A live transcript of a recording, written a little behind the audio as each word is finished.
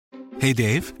Hey,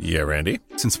 Dave. Yeah, Randy?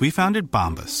 Since we founded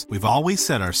Bombas, we've always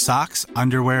said our socks,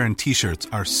 underwear, and T-shirts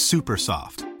are super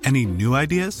soft. Any new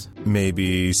ideas?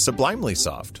 Maybe sublimely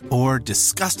soft. Or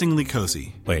disgustingly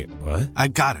cozy. Wait, what? I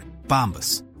got it.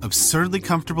 Bombas. Absurdly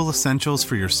comfortable essentials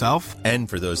for yourself and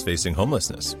for those facing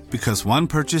homelessness. Because one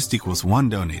purchased equals one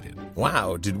donated.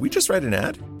 Wow, did we just write an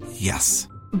ad? Yes.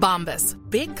 Bombas.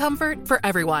 Big comfort for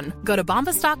everyone. Go to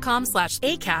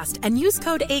bombas.com/ACAST and use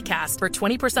code ACAST for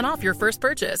 20% off your first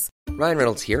purchase. Ryan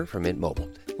Reynolds here from Mint Mobile.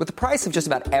 With the price of just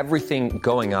about everything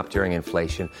going up during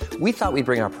inflation, we thought we'd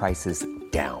bring our prices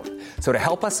down. So to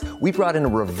help us, we brought in a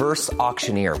reverse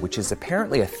auctioneer, which is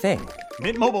apparently a thing.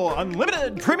 Mint Mobile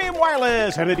Unlimited Premium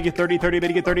Wireless. How to get 30, 30, bit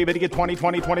to get 30, bit to get 20,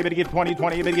 20, 20, bit to get 20,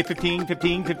 20, bit to get 15,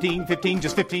 15, 15, 15,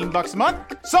 just $15 a month?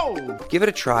 Sold! Give it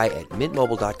a try at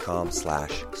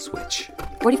mintmobile.com/switch.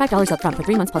 $45 up front for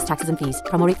 3 months plus taxes and fees.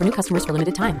 Promo rate for new customers for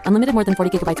limited time. Unlimited more than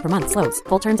 40 gigabytes per month. Slows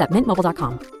full terms at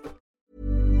mintmobile.com.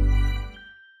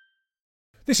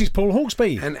 This is Paul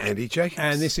Hawksby. And Andy Jacobs.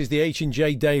 And this is the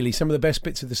H&J Daily. Some of the best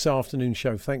bits of this afternoon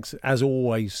show. Thanks, as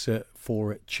always,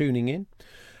 for tuning in.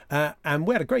 And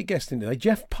we had a great guest in today.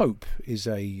 Jeff Pope is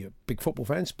a big football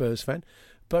fan, Spurs fan.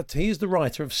 But he is the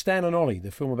writer of Stan and Ollie, the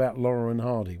film about Laurel and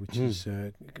Hardy, which is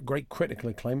great critical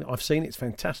acclaim. I've seen it. It's a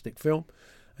fantastic film.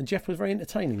 And Jeff was very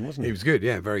entertaining, wasn't he? He was good,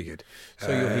 yeah, very good.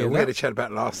 So you'll hear we that. had a chat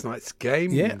about last night's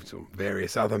game, yeah, some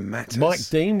various other matters. Mike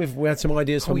Dean, we had some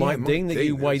ideas for Mike Dean that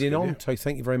you weighed in on, yeah. so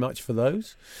thank you very much for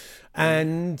those.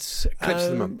 And Clips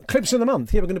of the month. Clips of the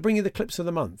month. Yeah, we're going to bring you the Clips of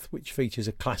the month, which features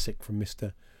a classic from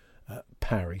Mr.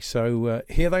 Parry. So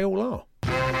here they all are.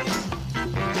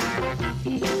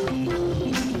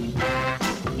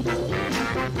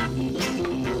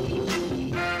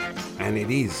 And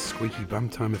it is squeaky bum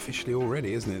time officially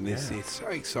already, isn't it? And it's so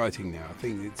exciting now. I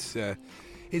think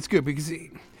it's good because,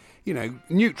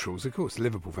 neutrals, of course,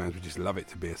 Liverpool fans would just love it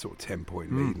to be a sort of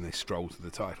 10-point lead and they stroll to the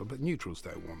title, but neutrals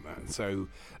don't want that. So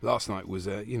last night was,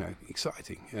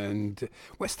 exciting. And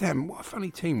West Ham, what a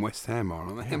funny team West Ham are,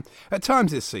 aren't they? Yeah. At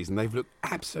times this season, they've looked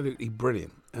absolutely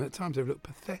brilliant, and at times they've looked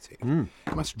pathetic. It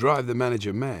must drive the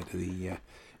manager mad, the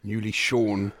newly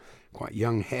shorn, quite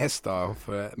young hairstyle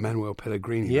for Manuel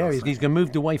Pellegrini. Yeah, he's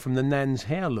moved away from the Nan's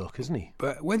hair look, hasn't he?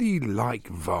 But whether you like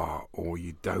VAR or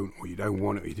you don't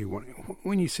want it, or you do want it,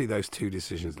 when you see those two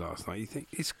decisions last night, you think,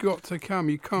 it's got to come.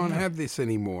 You can't have this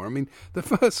anymore. I mean, the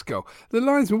first goal, the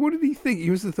linesman, what did he think? He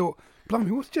must have thought,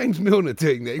 blimey, what's James Milner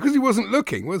doing there? Because he wasn't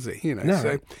looking, was he? No.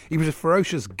 So he was a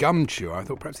ferocious gum chewer. I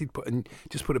thought perhaps he'd put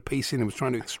a piece in and was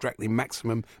trying to extract the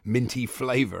maximum minty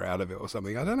flavour out of it or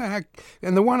something. I don't know how.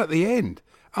 And the one at the end,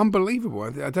 unbelievable. I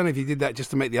don't know if he did that just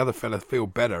to make the other fella feel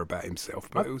better about himself,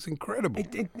 but it was incredible.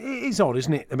 It is odd,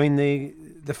 isn't it? I mean,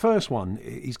 the first one,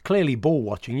 he's clearly ball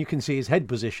watching. You can see his head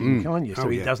position, can't you? So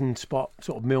he doesn't spot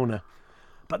sort of Milner.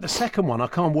 But the second one, I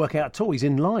can't work out at all. He's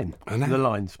in line, the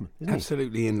linesman.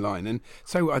 Absolutely in line. And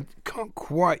so I can't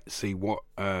quite see what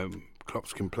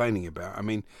Klopp's complaining about. I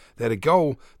mean, they had a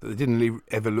goal that they didn't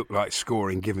ever look like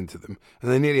scoring given to them,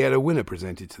 and they nearly had a winner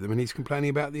presented to them, and he's complaining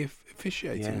about the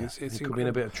officiating. Yeah, it's he could be in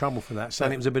a bit of trouble for that.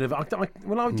 Saying it was a bit of...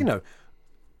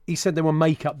 he said there were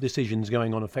make-up decisions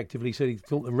going on effectively. He said he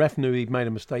thought the ref knew he'd made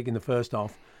a mistake in the first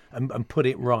half and put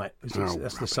it right. That's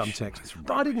the subtext.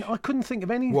 But I couldn't think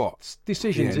of any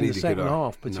decisions in the second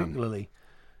half, particularly,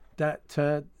 that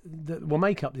were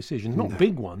make-up decisions. Not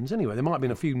big ones, anyway. There might have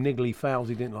been a few niggly fouls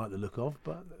he didn't like the look of,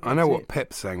 but I know what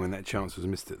Pep sang when that chance was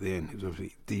missed at the end. It was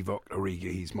obviously Divock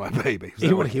Origi, he's my baby.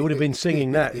 He would have been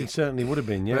singing that. He certainly would have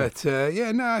been, yeah. But,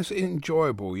 it's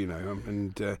enjoyable,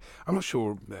 and I'm not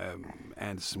sure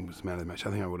Anderson was the man of the match.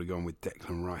 I think I would have gone with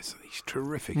Declan Rice. He's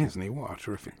terrific, isn't he? What a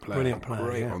terrific player. Brilliant player,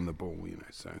 Great on the ball,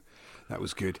 so that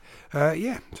was good.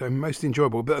 So most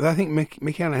enjoyable. But I think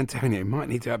Mikel Antonio might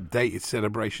need to update his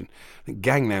celebration. I think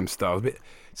Gangnam Style is a bit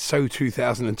so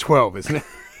 2012, isn't it?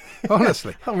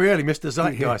 Honestly. Oh, really, Mr.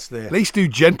 Zeitgeist there. At least do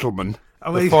Gentlemen,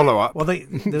 the follow-up. Well,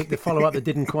 the follow-up that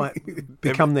didn't quite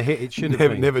become the hit it should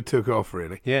have been. Never took off,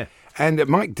 really. Yeah. And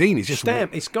Mike Dean is just...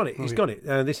 He's got it.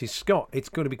 This is Scott. It's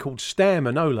got to be called Stam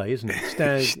and Ole, isn't it?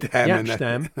 Stam and Ole.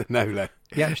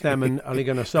 Yapstam and Ole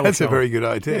Gunnar Solskjaer. That's a very good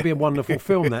idea. It'd be a wonderful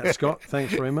film, that, Scott.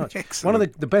 Thanks very much. Excellent. One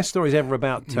of the best stories ever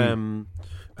about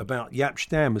Jaap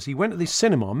Stam was he went to this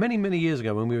cinema many, many years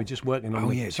ago when we were just working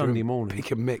on Sunday morning.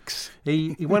 Pick a mix.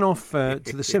 He went off to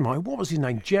the cinema. What was his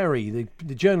name? Jerry,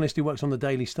 the journalist who works on the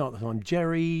Daily Star at the time.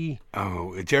 Jerry...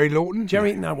 Oh, Jerry Lawton?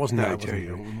 No, it wasn't that. Jerry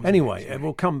Lawton. Anyway,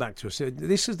 we'll come back to us.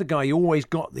 This is the guy who always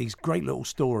got these great little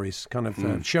stories, kind of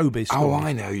showbiz stories. Oh,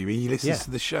 I know you. He listens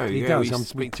to the show. He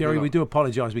does. Jerry, we do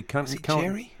apologise. We can't.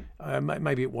 Jerry?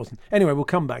 Maybe it wasn't. Anyway, we'll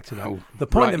come back to that. Oh, the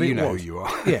point right, of it you know was, who you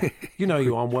are. Yeah, you know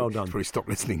you are. Well done. Probably stop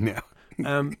listening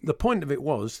now. The point of it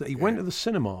was that he went to the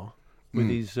cinema with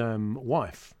his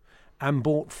wife and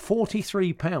bought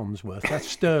 £43 worth. That's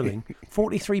sterling.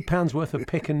 £43 worth of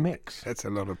pick and mix. That's a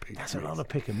lot of pick. That's a lot of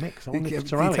pick and mix. I You wonder if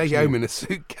Sir Alex take knew. home in a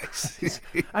suitcase.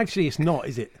 Actually, it's not,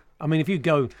 is it? I mean, if you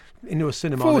go into a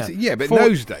cinema 40 now, yeah, but in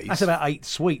those days... that's about 8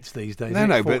 sweets these days. No,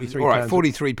 isn't it? but all right,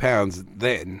 £43. £43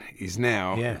 then is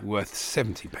now Yeah. worth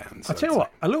 £70. I tell you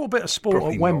what, a little bit of sport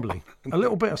Probably at not. Wembley. A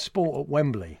little bit of sport at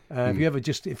Wembley. If you ever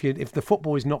if the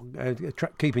football is not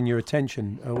keeping your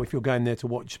attention, or if you're going there to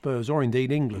watch Spurs or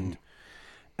indeed England,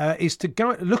 is to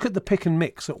go look at the pick and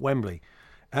mix at Wembley.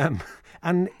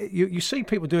 And you see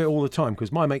people do it all the time,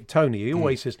 because my mate Tony, he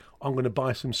always says, I'm going to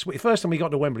buy some sweets. First time he got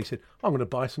to Wembley, he said, I'm going to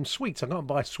buy some sweets. I can't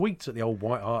buy sweets at the old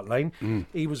White Hart Lane.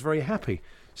 He was very happy.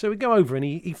 So we go over and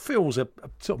he fills a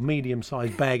sort of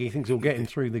medium-sized bag he thinks will get him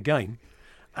through the game.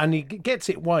 And he gets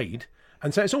it weighed.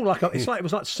 And so it's all like it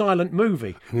was like silent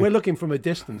movie. We're looking from a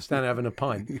distance, down having a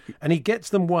pint. And he gets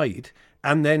them weighed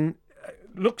and then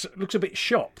looks a bit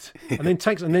shocked, and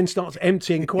then starts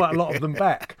emptying quite a lot of them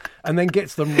back, and then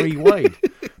gets them re-weighed.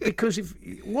 Because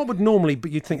what would normally,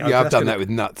 but you'd think, Yeah, I've done that with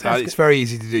nuts. It's very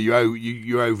easy to do.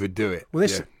 You overdo it. Well,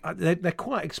 they're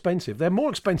quite expensive. They're more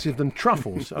expensive than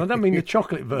truffles, and I don't mean the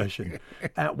chocolate version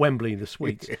at Wembley, the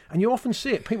sweets. And you often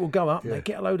see it. People go up, they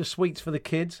get a load of sweets for the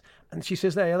kids, and she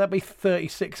says, "There, that'll be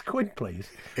 36 quid, please."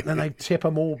 And then they tip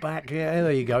them all back. Yeah,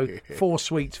 there you go, 4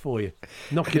 sweets for you.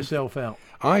 Knock yourself out.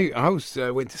 I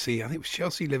went to see, I think it was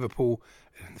Chelsea Liverpool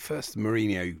in the first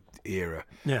Mourinho era.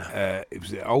 Yeah. It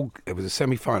was a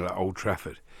semi-final at Old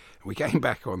Trafford. And we came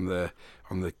back on the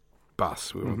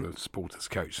bus, we were on the supporters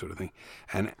coach sort of thing,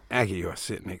 and Aggie, who I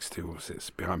sit next to, or sits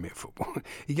behind me at football,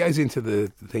 he goes into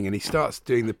the thing and he starts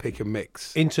doing the pick and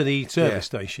mix. Into the service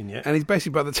station, yeah. And he's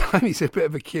basically, by the time he's a bit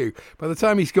of a queue, by the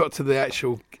time he's got to the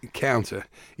actual counter,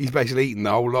 he's basically eaten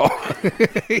the whole lot.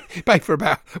 He paid for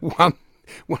about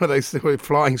one of those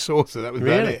flying saucer. That was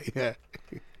about Really? it. Yeah.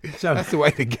 So That's the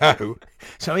way to go.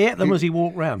 So he ate them as he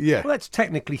walked round. Yeah. Well, that's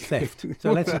technically theft.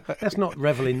 So let's not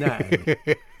revel in that,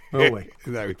 will we?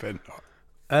 No, we better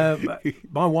not.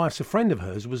 My wife's a friend of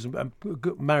hers was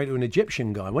married to an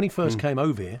Egyptian guy. When he first came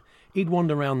over here, he'd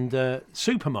wander around the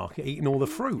supermarket eating all the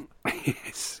fruit.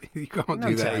 Yes, you can't No, do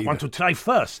he'd that say, I either. want to try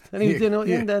first. And he Yeah,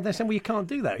 and they said, well, you can't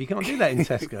do that. You can't do that in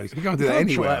Tesco's. You can't do that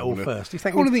anywhere. Try it all first. You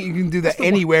think, I want to think you can do that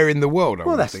anywhere in the world.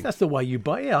 well, that's the way you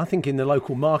buy it. Yeah, I think in the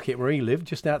local market where he lived,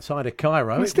 just outside of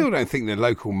Cairo. I still don't think the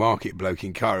local market bloke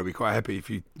in Cairo would be quite happy if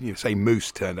you say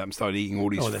Moose turned up and started eating all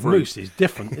his Oh, the fruit. Moose is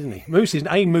different, isn't he? Moose is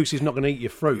not going to eat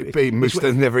your fruit. Moose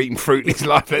has never eaten fruit in his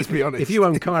life, let's be honest. If you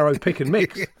own Cairo Pick and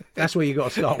Mix, that's where you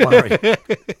got to start worrying.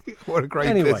 What a great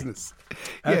Anyway, business.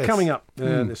 Yes. Coming up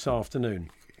this afternoon,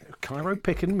 Cairo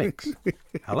Pick and Mix.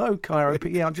 Hello, Cairo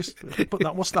Pick. Yeah, I'll just put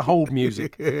that. What's the hold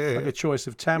music? Like a choice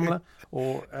of Tamla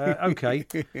or okay.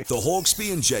 The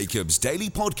Hawksby and Jacobs Daily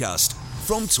Podcast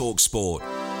from TalkSport.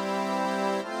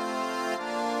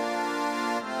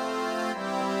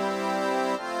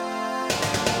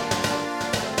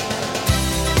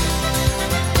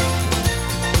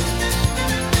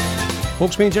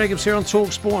 Hawksby and Jacobs here on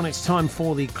TalkSport, and it's time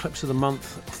for the clips of the month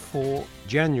for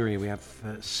January. We have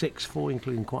 6 for,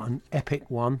 including quite an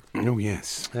epic one. Oh,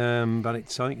 yes. But I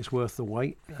think it's worth the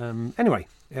wait. Anyway,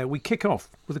 we kick off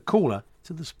with a caller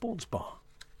to the sports bar.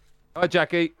 Hi,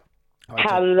 Jackie.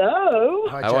 Hello.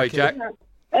 How are you, Jack?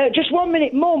 Just 1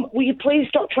 minute, Mum. Will you please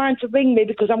stop trying to ring me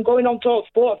because I'm going on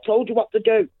TalkSport. I've told you what to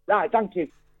do. Right, thank you.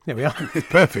 There we are. It's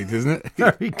perfect, isn't it?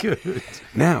 Very good.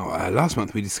 Now, last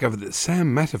month we discovered that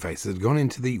Sam Matterface had gone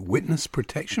into the Witness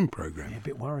Protection Programme. Yeah, a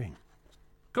bit worrying.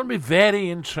 Going to be very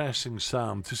interesting,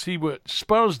 Sam, to see what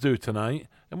Spurs do tonight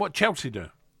and what Chelsea do.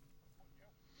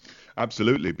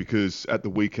 Absolutely, because at the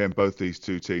weekend both these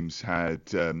two teams had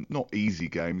not easy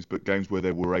games, but games where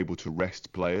they were able to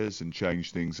rest players and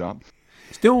change things up.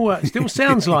 Still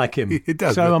sounds like him. It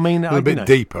does. So I mean, a bit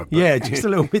deeper. But... Yeah, just a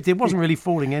little bit. It wasn't really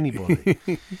fooling anybody.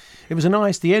 It was an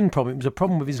ISDN problem. It was a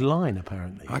problem with his line,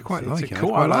 apparently. I quite like it.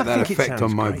 Cool, I like that think effect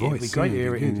on my great. voice. It'd be great to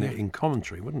hear it in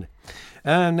commentary, wouldn't it?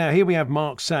 Now here we have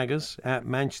Mark Saggers at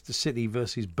Manchester City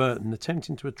versus Burton,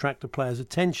 attempting to attract the players'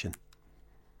 attention.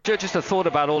 Just a thought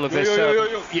about all of this.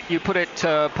 You put it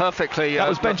perfectly. That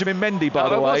was Benjamin Mendy, by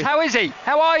the way. How is he?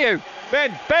 How are you?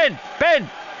 Ben. Dan!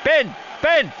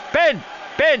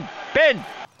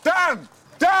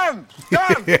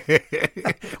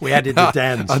 We added the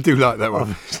Dans. I do like that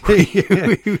one.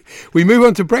 We move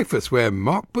on to breakfast, where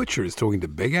Mark Butcher is talking to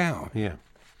Big Al. Yeah.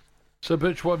 So,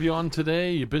 Butch, what have you on today?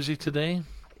 Are you busy today?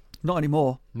 Not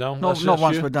anymore. No, not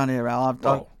once we're done here,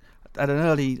 Al. had an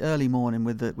early morning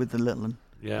with the little one.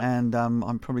 Yeah. And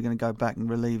I'm probably going to go back and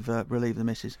relieve the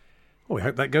missus. Well, we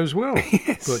hope that goes well.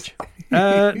 Yes. Butch.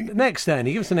 Next,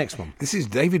 Andy, give us the next one. This is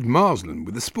David Marsland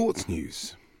with the sports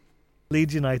news.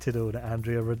 Leeds United owner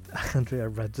Andrea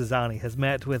Radrizzani has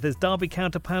met with his Derby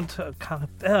counterpart.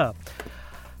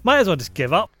 Might as well just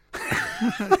give up.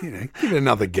 Give it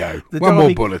another go. One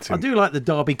more bulletin. I do like the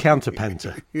Derby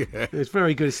counterpanter. Yeah. It's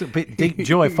very good. It's a bit Deep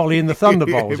Joy, Folly in the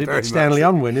Thunderbolts. Yeah, it's Stanley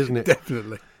Unwin, isn't it?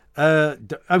 Definitely.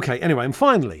 Okay, anyway, and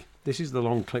finally, this is the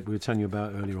long clip we were telling you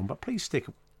about earlier on, but please stick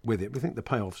with it. We think the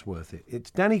payoff's worth it. It's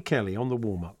Danny Kelly on the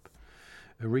warm-up,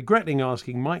 regretting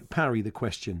asking Mike Parry the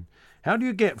question, how do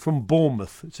you get from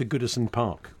Bournemouth to Goodison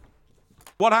Park?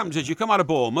 What happens is you come out of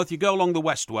Bournemouth, you go along the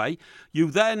Westway, you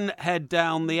then head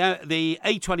down the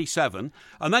A27,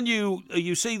 and then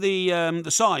you see the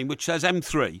sign which says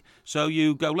M3. So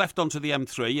you go left onto the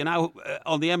M3. You're now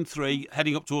on the M3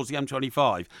 heading up towards the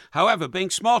M25. However, being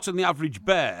smarter than the average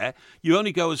bear, you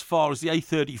only go as far as the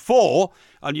A34,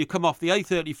 and you come off the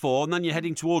A34, and then you're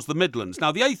heading towards the Midlands.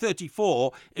 Now, the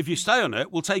A34, if you stay on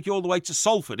it, will take you all the way to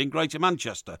Salford in Greater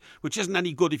Manchester, which isn't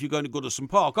any good if you're going to Goodison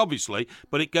Park, obviously,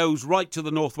 but it goes right to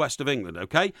the northwest of England,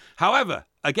 OK? However,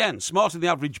 again, smarter than the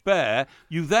average bear,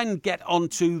 you then get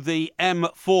onto the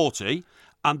M40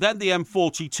 and then the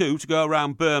M42 to go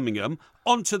around Birmingham,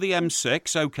 onto the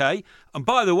M6, OK? And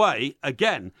by the way,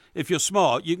 again, if you're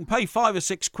smart, you can pay £5 or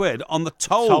 £6 on the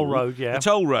toll road, yeah. The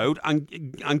toll road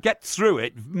and get through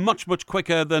it much, much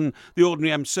quicker than the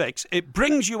ordinary M6. It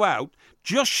brings you out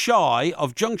just shy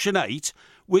of Junction 8,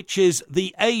 which is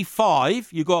the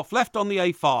A5. You go off left on the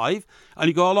A5 and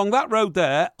you go along that road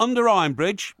there, under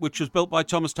Ironbridge, which was built by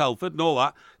Thomas Telford and all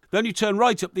that. Then you turn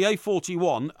right up the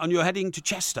A41 and you're heading to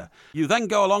Chester. You then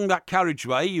go along that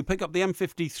carriageway, you pick up the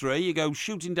M53, you go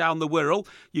shooting down the Wirral,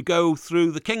 you go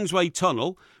through the Kingsway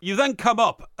Tunnel, you then come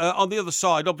up on the other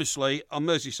side, obviously, on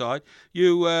Merseyside,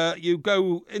 you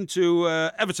go into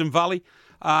Everton Valley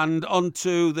and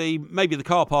onto maybe the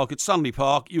car park at Stanley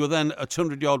Park. You are then a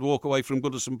 200-yard walk away from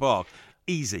Goodison Park.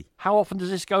 Easy. How often does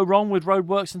this go wrong with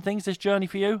roadworks and things, this journey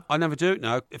for you? I never do it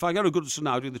now. If I go to Goodison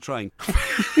now, I do the train.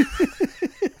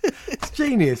 It's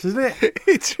genius, isn't it?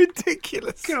 It's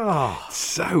ridiculous. God.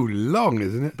 So long,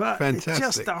 isn't it? But fantastic. It's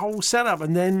just the whole setup,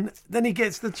 and then he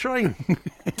gets the train.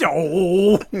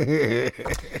 Oh.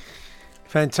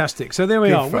 Fantastic. So there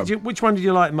we are. Which one did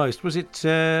you like most? Was it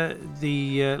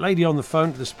the lady on the phone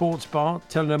at the sports bar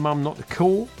telling her mum not to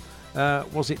call?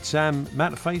 Was it Sam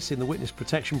Matterface in the witness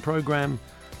protection programme?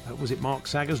 Was it Mark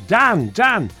Saggers? Dan!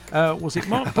 Was it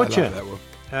Mark Butcher? I like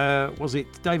that one. Was it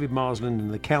David Marsland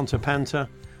and the Counter Panther?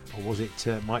 Or was it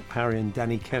Mike Parry and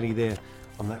Danny Kelly there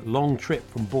on that long trip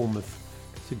from Bournemouth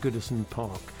to Goodison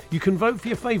Park? You can vote for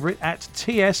your favourite at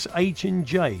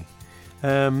TSH&J.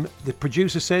 The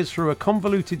producer says through a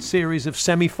convoluted series of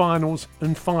semi-finals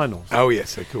and finals. Oh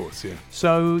yes, of course, yeah.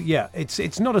 So yeah,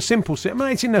 it's not a simple system.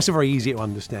 I mean, that's a very easy to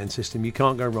understand system. You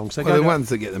can't go wrong. So the ones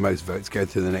that get the most votes go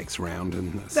to the next round,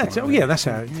 and that's how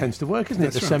it tends to work, isn't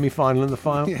it? The semi-final and the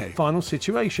final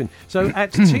situation. So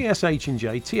at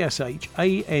TSH&J,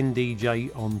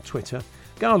 TSHANDJ on Twitter,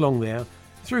 go along there.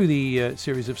 Through the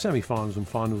series of semi-finals and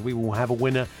finals, we will have a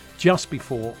winner just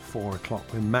before 4 o'clock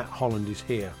when Matt Holland is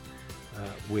here.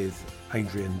 With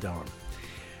Adrian Durham.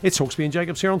 It's Hawksby and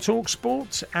Jacobs here on Talk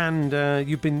Sport, and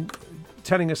you've been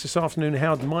telling us this afternoon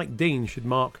how Mike Dean should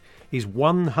mark his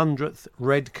 100th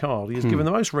red card. He has given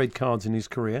the most red cards in his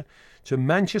career to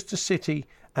Manchester City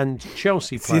and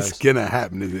Chelsea players. It's going to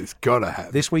happen, isn't it? It's got to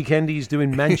happen. This weekend he's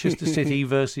doing Manchester City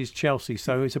versus Chelsea,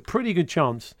 so it's a pretty good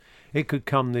chance it could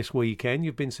come this weekend.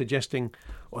 You've been suggesting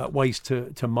ways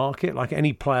to mark it, like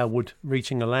any player would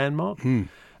reaching a landmark.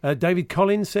 David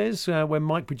Collins says when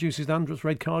Mike produces the 100th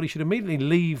red card, he should immediately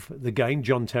leave the game,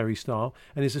 John Terry style,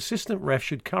 and his assistant ref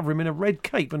should cover him in a red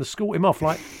cape and escort him off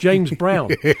like James Brown,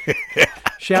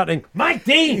 shouting, "Mike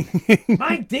Dean!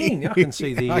 Mike Dean!" I can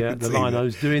see the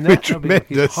Linos doing that. That'll be like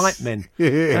his hype men.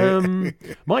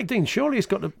 Mike Dean, surely it's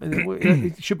got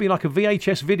it should be like a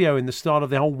VHS video in the start of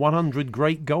the whole 100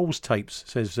 great goals tapes,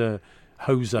 says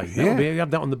Jose. You have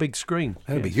that on the big screen.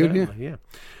 That'd be good, yeah.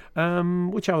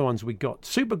 Which other ones we got?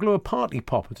 Super glue a party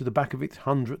popper to the back of its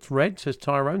 100th red, says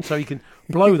Tyrone, so he can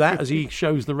blow that as he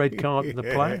shows the red card to the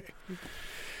player.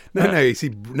 No,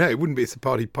 it wouldn't be. It's a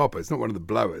party popper. It's not one of the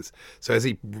blowers. So as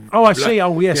he... Oh, I see.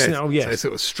 Oh, yes. So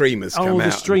sort of streamers come out. Oh,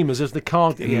 the streamers as the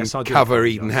card... Yes, I do. Cover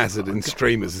Eden Hazard in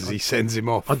streamers as he sends him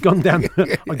off. I'd gone down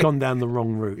the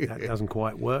wrong route. That doesn't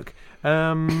quite work.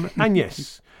 And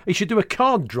yes... He should do a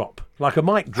card drop, like a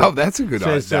mic drop. Oh, that's a good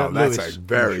idea. That's a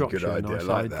very good idea. I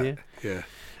like that.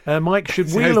 Mike should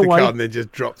Says wheel the away. card and then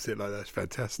just drops it like that. It's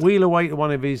fantastic. Wheel away to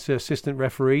one of his assistant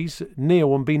referees,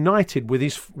 kneel and be knighted with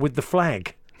the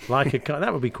flag, like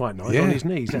that would be quite nice on his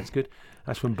knees. That's good.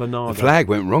 That's from Bernardo. The flag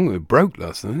went wrong. It broke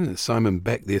last night. Didn't it? Simon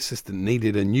Beck, the assistant,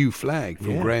 needed a new flag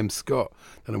from Graham Scott.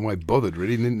 Don't know why he bothered,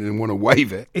 really. Didn't want to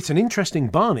wave it. It's an interesting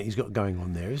Barnet he's got going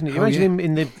on there, isn't it? Imagine him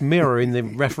in the mirror in the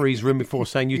referee's room before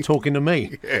saying, "You talking to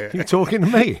me? You talking to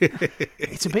me?"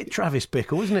 It's a bit Travis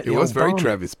Bickle, isn't it? It was very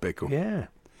Travis Bickle. Yeah.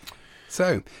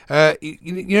 So,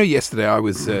 yesterday I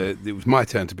was. It was my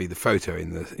turn to be the photo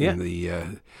in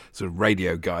the sort of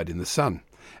radio guide in the Sun.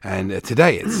 And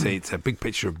today it's a big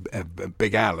picture of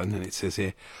Big Alan, and it says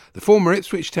here, the former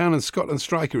Ipswich Town and Scotland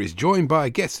striker is joined by a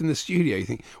guest in the studio. You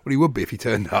think, well, he would be if he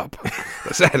turned up.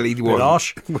 But sadly he wasn't.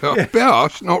 Harsh. Well, a bit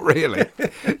harsh, not really.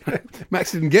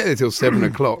 Max didn't get there till 7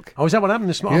 o'clock. Oh, is that what happened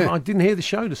this morning? Yeah. I didn't hear the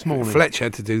show this morning. Fletch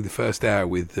had to do the first hour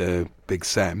with Big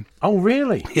Sam. Oh,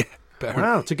 really? Yeah.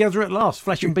 Wow, together at last,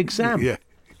 Fletch and Big Sam. Yeah.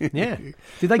 Yeah.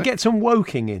 Did they get some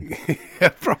Woking in? Yeah,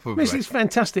 probably. This is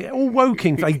fantastic. All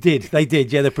Woking. They did.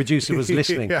 Yeah, the producer was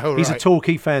listening. Yeah, He's a right.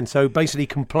 Torquay fan, so basically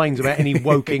complains about any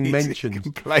Woking mentions.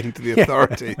 Complained to the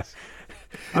authorities.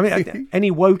 I mean, any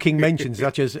Woking mentions,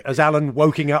 such as Alan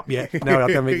woking up yet? No,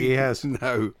 I don't think he has.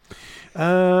 No. Do you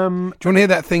want to hear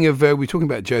that thing of we were talking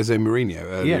about Jose Mourinho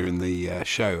earlier in the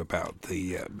show about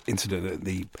the incident at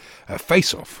the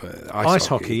face-off ice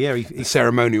hockey? Yeah, the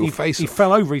ceremonial face-off. He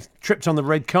fell over. He tripped on the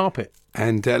red carpet.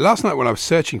 And last night when I was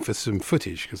searching for some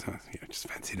footage, because I just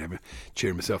fancied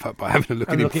cheering myself up by having a look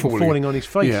at him falling on his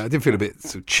face. Yeah, I did feel a bit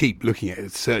sort of cheap looking at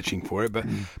it, searching for it, but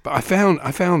I found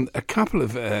a couple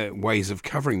of ways of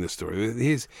covering the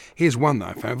story. Here's one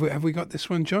that I found. Have we got this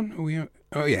one, John?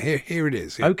 Oh yeah, here it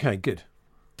is. Yeah. Okay, good.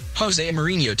 Jose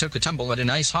Mourinho took a tumble at an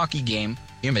ice hockey game.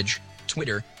 Image,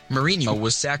 Twitter. Mourinho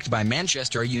was sacked by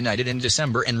Manchester United in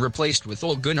December and replaced with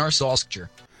Ole Gunnar Solskjaer.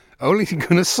 Ole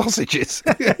Gunnar Sausages.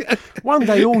 One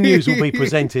day all news will be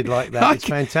presented like that. It's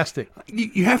fantastic.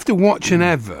 You have to watch an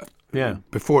advert Yeah.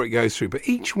 before it goes through. But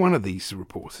each one of these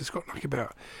reports has got like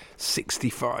about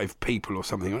 65 people or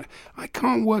something. I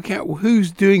can't work out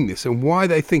who's doing this and why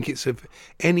they think it's of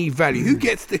any value.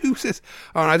 Who says,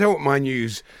 oh, I don't want my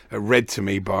news read to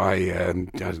me by, I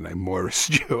don't know, Moira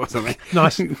Stewart or something.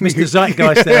 Nice. Mr.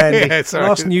 Zeitgeist there, Andy. Yeah, sorry.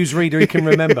 Last newsreader he can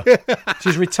remember.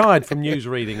 She's retired from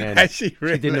newsreading, Andy. Has she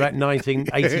really? She did about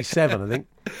 1987, I think.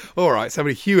 All right,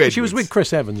 somebody, Hugh Edwards. She was with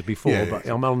Chris Evans before, Yeah, but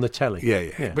I'm on the telly.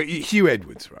 Yeah. But Hugh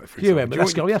Edwards, right? For Hugh example.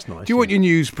 Edwards. That's nice. Do you want your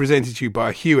news presented to you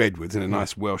by Hugh Edwards in a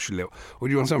nice Welsh lilt, or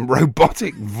do you want some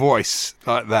robotic voice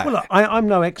like that? Well, look, I'm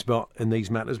no expert in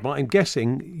these matters, but I'm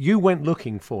guessing you went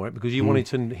looking for it because you wanted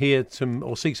to hear some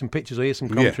or see some pictures or hear some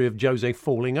commentary of Jose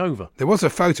falling over. There was a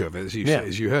photo of it, as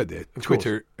you heard there.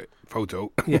 Twitter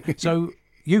photo. Yeah. So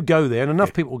you go there, and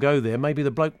enough people go there. Maybe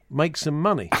the bloke makes some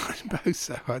money. I suppose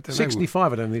so. I don't know.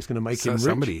 65. I don't think it's going to make him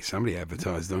rich. Somebody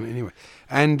advertised on it anyway.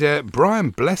 And Brian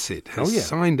Blessed has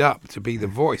signed up to be the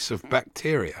voice of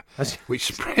bacteria, which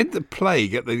spread the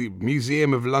plague at the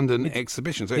Museum of London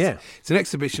exhibition. So it's an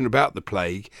exhibition about the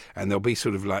plague, and there'll be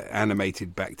sort of like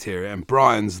animated bacteria, and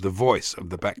Brian's the voice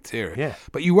of the bacteria. Yeah.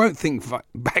 But you won't think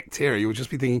bacteria. You'll just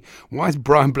be thinking, why is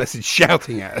Brian Blessed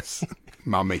shouting at us?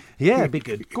 Mummy. Yeah, it'd be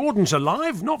good. Gordon's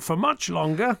alive, not for much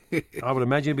longer. I would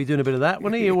imagine he'd be doing a bit of that,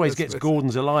 wouldn't he? He always gets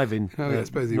Gordon's alive in. I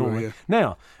suppose he will, yeah.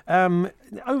 Now,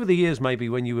 over the years, maybe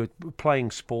when you were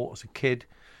playing sport as a kid,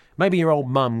 maybe your old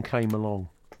mum came along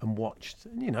and watched.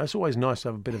 You know, it's always nice to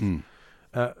have a bit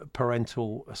of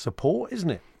parental support,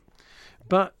 isn't it?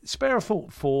 But spare a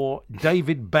thought for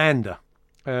David Bander,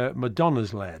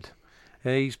 Madonna's lad.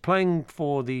 He's playing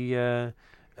for the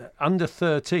under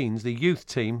 13s, the youth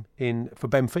team for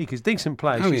Benfica. He's a decent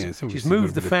player. She's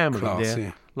moved the family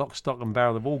there. Lock, stock and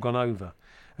barrel. They've all gone over.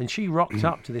 And she rocked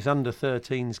up to this under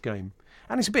 13s game.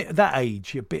 And it's a bit at that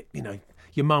age, you're a bit, you know,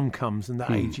 your mum comes and that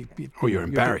age. You're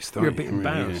embarrassed, You're a aren't bit you? Really,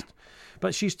 embarrassed.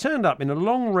 But she's turned up in a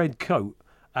long red coat,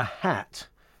 a hat,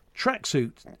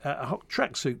 tracksuit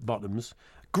bottoms,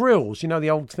 grills, you know, the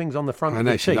old things on the front of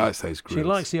the she teeth. likes those grills. She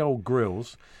likes the old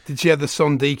grills. Did she have the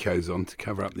Sondicos on to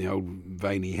cover up the old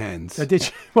veiny hands? Did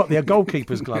she? What, the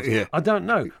goalkeeper's gloves? Yeah. I don't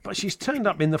know. But she's turned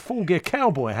up in the full gear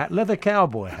cowboy hat, leather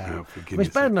cowboy hat. Oh, I mean,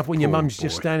 it's bad enough when your mum's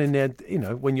just standing there, you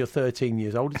know, when you're 13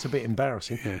 years old. It's a bit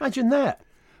embarrassing. Imagine that.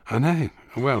 I know.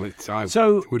 Well, it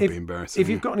would be embarrassing. If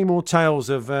you've got any more tales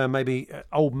of maybe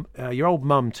your old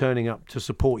mum turning up to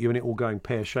support you and it all going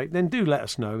pear-shaped, then do let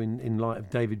us know in light of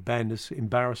David Bander's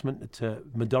embarrassment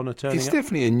at Madonna turning up. It's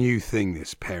definitely a new thing,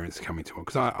 this parents coming to one.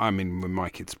 Because I mean, when my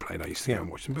kids played, I used to go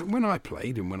and watch them. But when I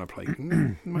played,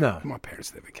 my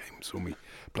parents never saw me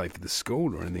play for the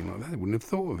school or anything like that. They wouldn't have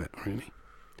thought of it, really.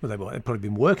 Well, they'd probably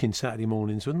been working Saturday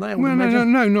mornings, wouldn't they? Well,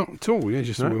 no, not at all. Yeah,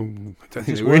 just No? I don't think Just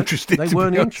they were weren't- interested. they to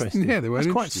weren't be honest. interested. Yeah, they weren't.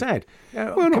 That's quite interested.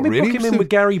 sad. Well, not Can we really. book him in with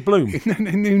Gary Bloom?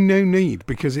 No need,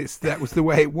 because that was the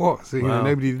way it was. You know, Well,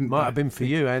 nobody didn't. might have been for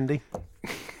you, Andy.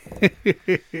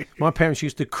 My parents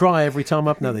used to cry every time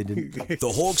up. No, they didn't. The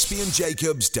Hawksby and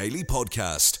Jacobs Daily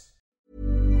Podcast.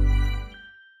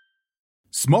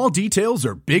 Small details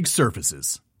are big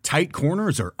surfaces. Tight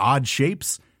corners are odd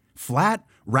shapes. Flat,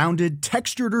 rounded,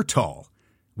 textured, or tall.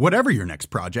 Whatever your next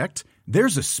project,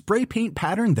 there's a spray paint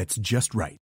pattern that's just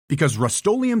right. Because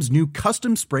Rust-Oleum's new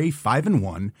Custom Spray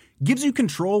 5-in-1 gives you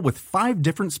control with 5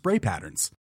 different spray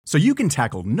patterns. So you can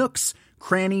tackle nooks,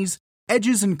 crannies,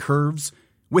 edges, and curves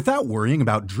without worrying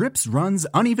about drips, runs,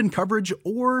 uneven coverage,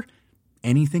 or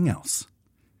anything else.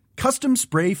 Custom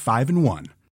Spray 5-in-1.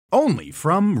 Only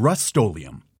from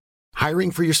Rust-Oleum.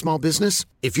 Hiring for your small business?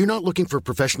 If you're not looking for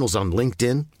professionals on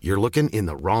LinkedIn, you're looking in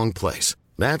the wrong place.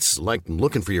 That's like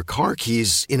looking for your car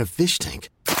keys in a fish tank.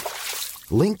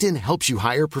 LinkedIn helps you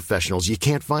hire professionals you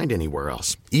can't find anywhere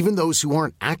else, even those who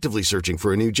aren't actively searching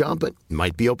for a new job but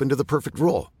might be open to the perfect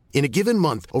role. In a given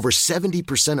month, over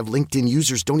 70% of LinkedIn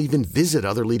users don't even visit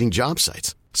other leading job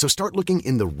sites. So start looking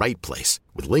in the right place.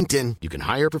 With LinkedIn, you can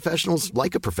hire professionals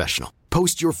like a professional.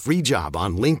 Post your free job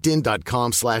on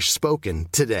linkedin.com/spoken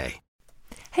today.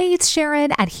 Hey, it's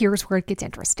Sharon, and here's where it gets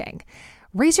interesting.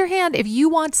 Raise your hand if you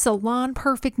want salon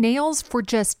perfect nails for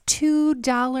just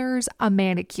 $2 a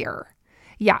manicure.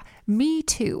 Yeah, me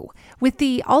too. With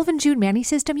the Olive & June Mani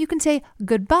system, you can say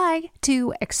goodbye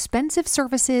to expensive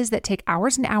services that take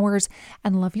hours and hours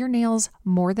and love your nails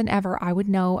more than ever. I would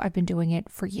know. I've been doing it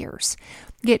for years.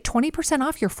 Get 20%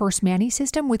 off your first Mani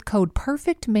system with code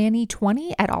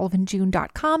PERFECTMANI20 at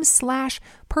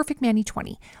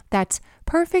oliveandjune.com/PerfectMani20. That's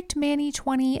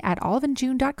PerfectMani20 at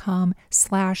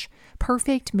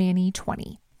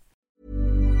oliveandjune.com/PerfectMani20.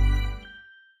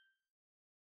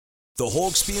 The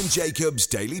Hawksby and Jacobs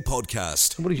Daily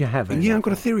Podcast. What did you have? Yeah, I've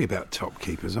got a theory about top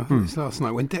keepers. I thought this last night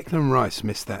when Declan Rice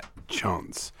missed that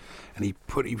chance, and he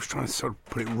was trying to sort of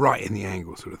put it right in the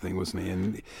angle, sort of thing, wasn't he?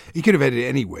 And he could have headed it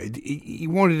anyway. He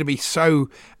wanted to be so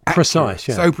accurate, Precise,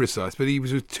 yeah. so precise, but he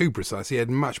was too precise. He had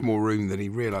much more room than he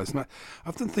realised. And I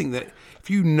often think that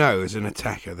if you know as an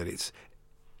attacker that it's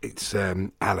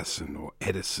Alisson or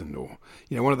Edison or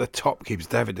one of the top keepers,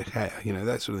 David De Gea,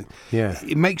 that sort of thing. Yeah,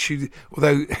 it makes you.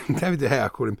 Although David De Gea, I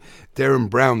call him Darren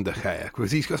Brown De Gea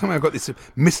because he's somehow got this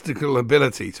mystical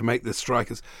ability to make the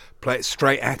strikers play it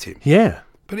straight at him. Yeah.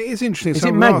 But it is interesting. Is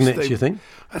it magnets, you think?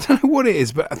 I don't know what it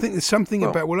is, but I think there's something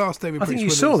about. Well, last David. I think you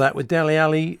saw that with Dele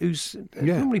Alli, who's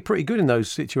normally pretty good in those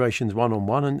situations,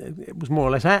 1-on-1, and it was more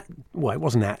or less it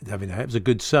wasn't at David. It was a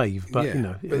good save, but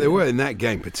But they were in that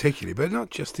game particularly, but not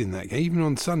just in that game. Even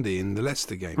on Sunday in the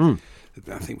Leicester game,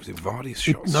 I think was it Vardy's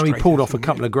shot. He pulled off a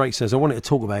couple of great saves. I wanted to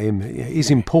talk about him, his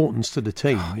importance to the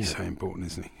team. He's so important,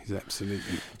 isn't he? He's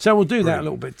absolutely. So we'll do that a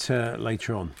little bit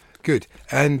later on. Good.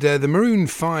 And the Maroon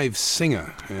 5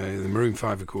 singer, the Maroon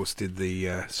 5, of course, did the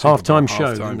halftime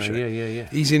show. Yeah.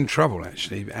 He's in trouble,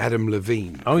 actually, Adam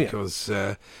Levine. Oh, yeah. Because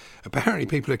apparently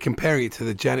people are comparing it to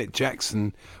the Janet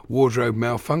Jackson wardrobe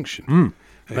malfunction.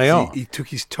 They are. He took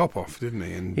his top off, didn't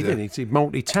he? And he did. He's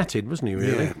multi-tatted, wasn't he,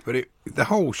 really? Yeah, but the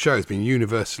whole show has been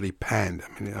universally panned. I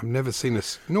mean, I've never seen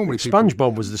us... Normally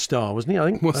SpongeBob was the star, wasn't he? I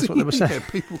think that's what they were saying. Yeah,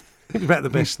 people... It was about the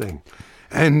best thing.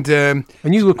 And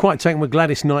you were quite taken with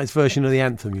Gladys Knight's version of the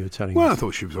anthem, you were telling me. Well, I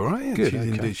thought she was all right. Yeah.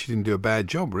 Good, She didn't do a bad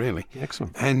job, really.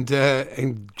 Excellent. And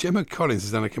Gemma Collins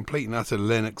has done a complete and utter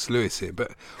Lennox Lewis here,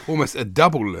 but almost a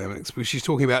double Lennox, because she's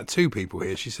talking about two people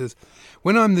here. She says,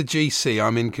 when I'm the GC,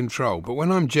 I'm in control, but when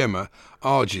I'm Gemma,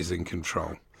 Arj is in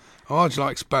control. Arj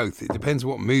likes both. It depends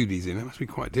what mood he's in. It must be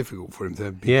quite difficult for him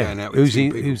to be going out with who's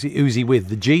two people. Who's he with,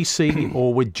 the GC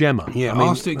or with Gemma? Yeah,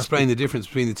 asked to explain the difference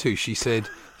between the two, she said...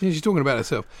 She's talking about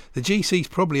herself. The GC's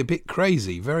probably a bit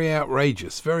crazy, very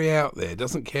outrageous, very out there,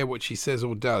 doesn't care what she says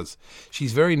or does.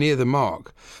 She's very near the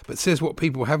mark, but says what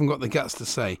people haven't got the guts to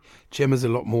say. Gemma's a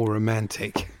lot more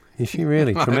romantic. Is she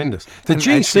really? Tremendous. The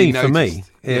GC for me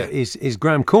is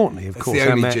Graham Courtney, of course. That's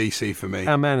the only GC for me.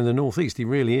 Our man in the North East, he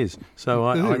really is. So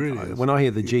when I hear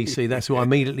the GC, that's who I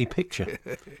immediately picture.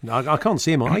 I can't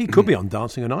see him. He could be on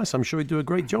Dancing on Ice. I'm sure he'd do a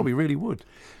great job. He really would.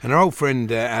 And our old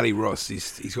friend Ali Ross,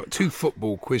 he's got 2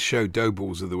 football quiz show dough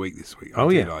balls of the week this week. I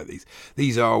do like these.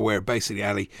 These are where basically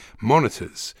Ali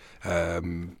monitors...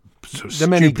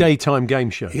 many daytime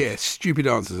game shows. Yeah, stupid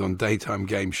answers on daytime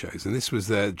game shows. And this was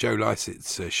Joe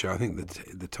Lycett's show, I think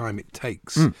the Time It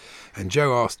Takes. And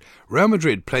Joe asked, Real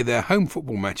Madrid play their home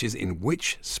football matches in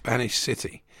which Spanish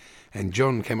city? And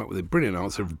John came up with a brilliant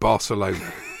answer of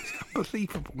Barcelona.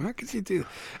 unbelievable. How could you do that?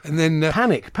 And then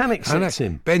panic sets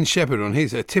him. Ben Shepherd on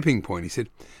his tipping point, he said,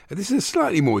 this is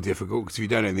slightly more difficult because if you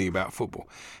don't know anything about football.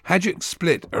 Hajduk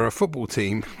Split are a football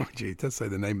team. It does say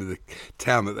the name of the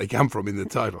town that they come from in the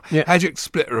title. Yeah. Hajduk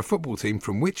Split are a football team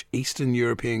from which Eastern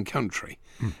European country?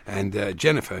 And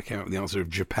Jennifer came up with the answer of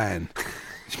Japan.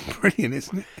 It's brilliant,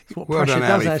 isn't it? It's what Well pressure done,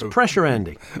 does. Ali, It's for pressure,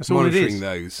 Andy. That's all it monitoring is.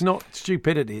 those. It's not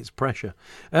stupidity, it's pressure.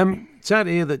 Sad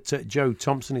to hear that Joe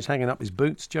Thompson is hanging up his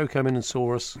boots. Joe came in and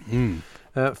saw us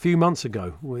a few months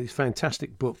ago with his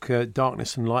fantastic book,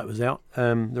 Darkness and Light, was out.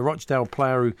 The Rochdale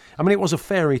player who, it was a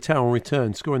fairy tale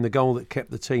return, scoring the goal that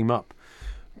kept the team up.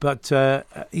 But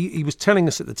he was telling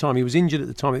us at the time, he was injured at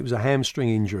the time, it was a hamstring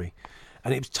injury.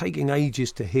 And it was taking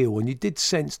ages to heal. And you did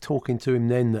sense talking to him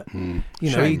then that,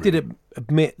 he did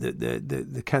admit that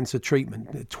the cancer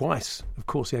treatment, twice, of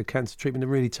course, he had cancer treatment,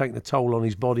 had really taken a toll on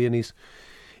his body and his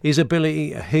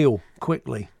ability to heal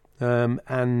quickly.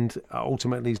 And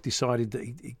ultimately he's decided that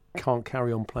he can't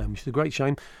carry on playing, which is a great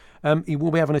shame. He will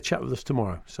be having a chat with us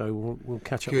tomorrow, so we'll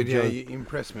catch up with Joe. You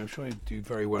impressed me. I'm sure he'll do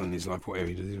very well in his life, whatever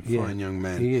he does. He's a fine young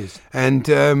man. He is. And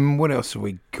what else have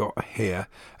we got here?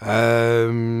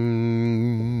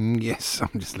 Yes,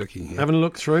 I'm just looking here. Having a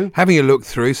look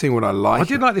through, seeing what I like. I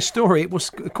did like this story. It was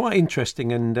quite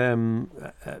interesting, and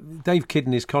Dave Kidd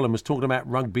in his column was talking about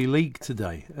rugby league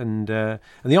today, and the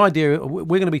idea we're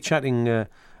going to be chatting.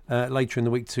 Later in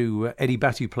the week to Eddie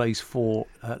Batt, who plays for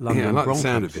London I like Broncos. the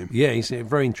sound of him. Yeah, he's a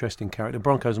very interesting character.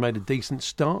 Broncos made a decent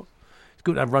start. It's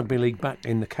good to have rugby league back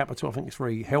in the capital. I think it's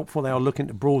very helpful. They are looking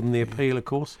to broaden the appeal, of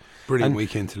course. Brilliant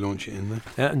weekend to launch it in there.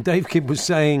 And Dave Kidd was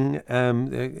saying,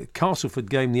 Castleford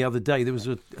game the other day, there was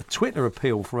a Twitter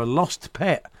appeal for a lost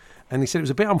pet. And he said it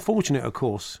was a bit unfortunate, of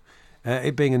course,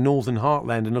 it being a northern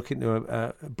heartland and looking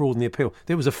to broaden the appeal.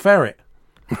 There was a ferret.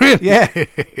 Really? Yeah.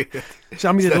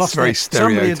 Somebody had That's lost very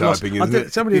somebody had lost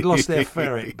it? their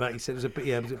ferret, but he said it was a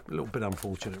little bit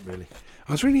unfortunate, really.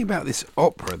 I was reading about this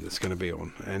opera that's going to be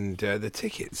on, and the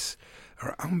tickets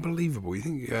are unbelievable. You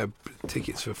think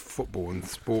tickets for football and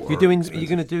sport? Are you going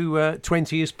to do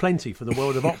 20 is plenty for the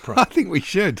world of opera? I think we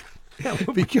should. Yeah,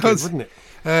 because good, wouldn't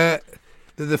it?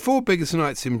 The four biggest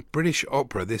nights in British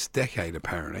opera this decade,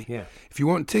 apparently. Yeah. If you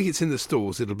want tickets in the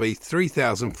stalls, it'll be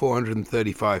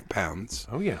 £3,435.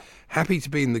 Oh, yeah. Happy to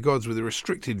be in the Gods with a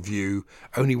restricted view,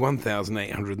 only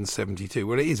 1,872.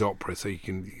 Well, it is opera, so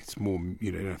it's more,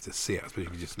 you don't have to see it, I suppose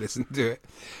you can just listen to it.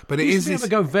 But it is. You used to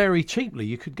be able to go very cheaply.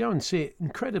 You could go and see it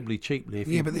incredibly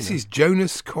cheaply. But this is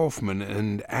Jonas Kaufman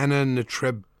and Anna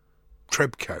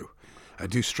Netrebko. I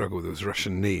do struggle with those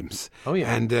Russian names. Oh,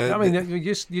 yeah. And you're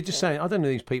just saying, I don't know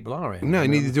who these people are. No,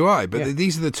 neither do I. But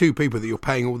these are the two people that you're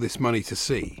paying all this money to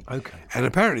see. Okay. And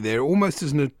apparently they're almost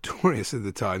as notorious at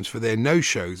the Times for their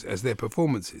no-shows as their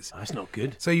performances. That's not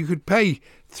good. So you could pay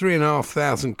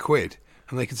 £3,500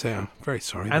 and they could say, "Oh, very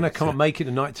sorry, Anna can't make it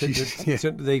tonight." Tonight's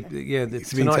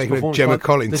performance. Gemma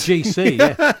Collins. The GC,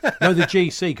 yeah. No, the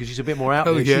GC, because she's a bit more out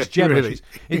there. She's Gemma. Really?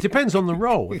 It depends on the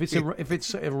role. If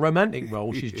it's a romantic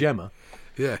role, she's Gemma.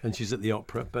 Yeah. And she's at the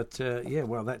opera. But,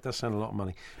 that does sound a lot of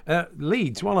money.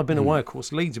 Leeds, while I've been away, of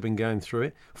course, Leeds have been going through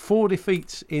it. 4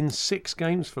 defeats in 6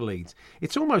 games for Leeds.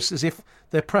 It's almost as if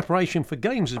their preparation for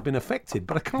games has been affected,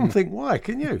 but I can't think why,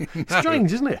 can you? It's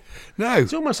strange, isn't it? No.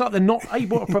 It's almost like they're not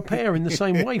able to prepare in the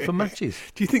same way for matches.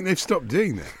 Do you think they've stopped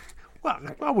doing that? Well,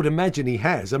 I would imagine he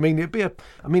has. I mean,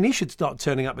 he should start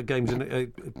turning up at games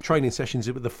and training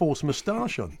sessions with the forced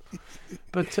moustache on.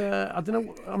 But I don't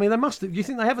know. I mean, they must. Do you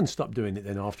think they haven't stopped doing it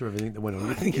then after everything that went on?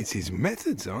 I think it's his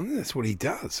methods, aren't it? That's what he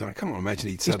does. I can't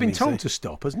imagine he'd He's been told say, to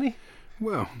stop, hasn't he?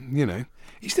 Well,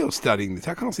 he's still studying this.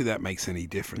 I can't see that makes any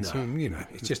difference. No,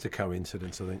 it's just a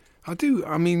coincidence, I think. I do.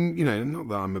 I mean, not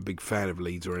that I'm a big fan of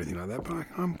Leeds or anything like that, but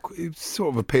it sort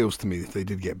of appeals to me if they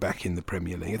did get back in the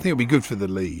Premier League. I think it'd be good for the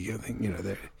league. I think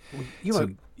they're you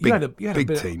had a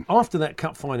big team. After that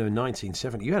cup final in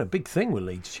 1970. You had a big thing with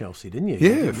Leeds Chelsea, didn't you?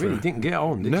 Yeah, you really didn't get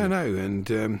on, did you? No,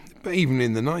 and but even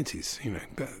in the 90s,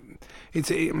 but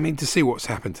to see what's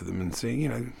happened to them and see,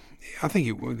 I think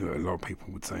a lot of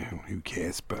people would say, "Who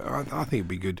cares?" But I think it'd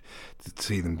be good to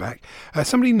see them back.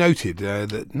 Somebody noted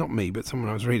that, not me, but someone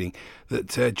I was reading,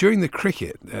 that during the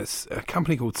cricket, a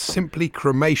company called Simply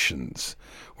Cremations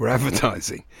were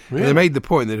advertising. Really? And they made the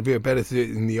point that it'd be better to do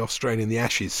it in the Australian The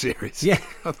Ashes series. Yeah.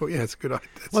 I thought, it's a good idea.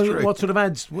 That's true. What sort of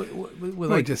ads were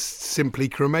they? Just Simply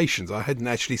Cremations. I hadn't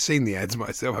actually seen the ads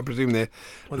myself. I presume they're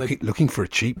looking for a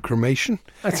cheap cremation.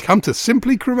 Come to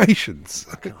Simply Cremations.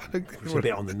 It's a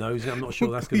bit on the nose. I'm not sure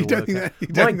that's going to work. You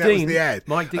don't think that was the ad?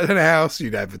 I don't know how else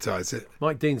you'd advertise it.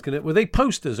 Mike Dean's going to... Were they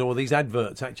posters or were these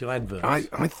adverts, actual adverts?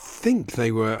 I think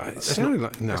they were... It sounded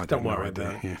like... No, I don't worry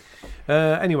about it. Yeah.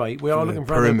 Anyway, we are looking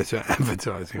for perimeter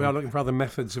advertising. We are looking for other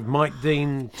methods of Mike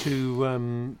Dean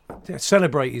to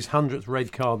celebrate his 100th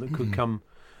red card that could come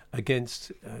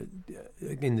against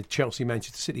in the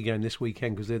Chelsea-Manchester City game this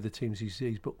weekend, because they're the teams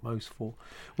he's booked most for.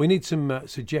 We need some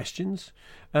suggestions.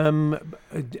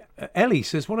 Ellie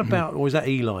says, what about, or is that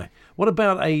Eli? What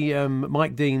about a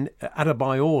Mike Dean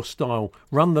Adebayor style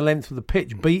run the length of the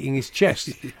pitch, beating his chest,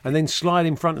 and then slide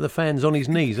in front of the fans on his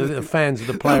knees? The fans of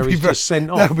the player he's just sent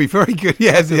off. That would be very good.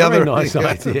 Yeah, it's a very nice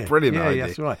idea. Brilliant idea. Yeah,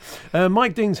 that's right.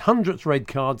 Mike Dean's 100th red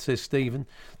card, says Stephen.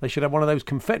 They should have one of those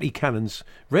confetti cannons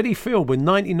ready filled with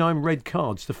 99 red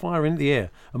cards to fire into the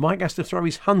air, and Mike has to throw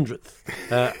his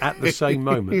 100th at the same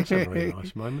moment. That's a very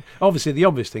nice moment. Obviously, the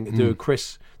obvious thing to do,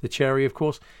 Chris the Cherry, of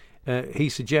course, he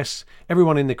suggests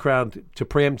everyone in the crowd, to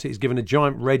preempt it, is given a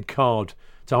giant red card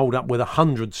to hold up with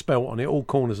 100 spelt on it, all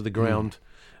corners of the ground.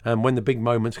 And when the big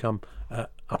moments come,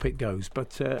 up it goes.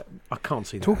 But I can't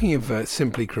see that. Talking of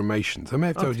simply cremations, I may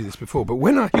have told you this before, but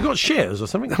when you got shares or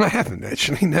something? I haven't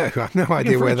actually. No, I have no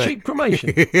idea where they. Cheap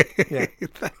cremation. Yeah,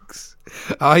 thanks.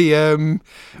 I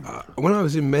when I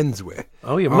was in menswear.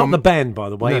 Oh yeah, not the band, by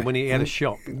the way. No, when he had a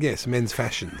shop. Yes, Men's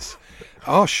Fashions.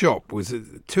 Our shop was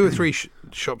 2 or 3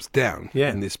 shops down.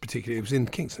 In this particular, it was in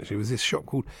Kingston. Actually, it was this shop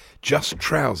called Just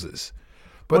Trousers.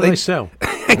 But what do they sell?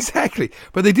 Exactly.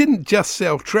 But they didn't just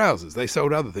sell trousers. They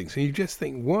sold other things. And you just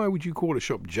think, why would you call a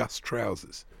shop Just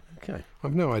Trousers? Okay.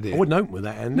 I've no idea. I wouldn't open with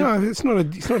that, Andy. No, it's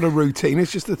not a routine.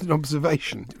 It's just an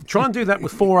observation. Try and do that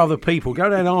with 4 other people. Go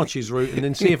down Archie's route and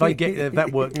then see if they get if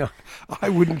that work. No, I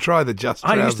wouldn't try the Just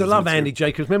Trousers. I used to love Andy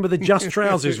Jacobs. Remember the Just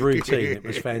Trousers routine? It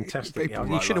was fantastic.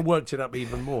 You should have worked it up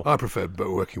even more. I preferred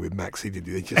working with Max. He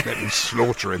didn't. They just let me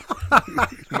slaughter him.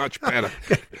 Much better.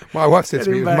 My wife said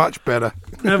to me, it was much better.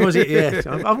 Was it? Yeah.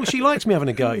 Well, she likes me having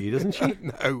a go at you, doesn't she?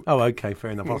 No. Oh, okay, fair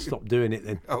enough. I'll stop doing it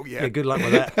then. Oh, yeah. Good luck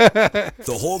with that.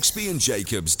 The Hawksbee and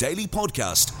Jacobs Daily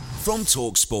Podcast from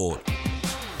TalkSport.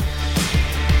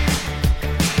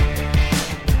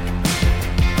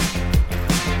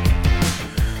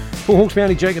 Paul Hawksbee,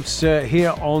 Andy Jacobs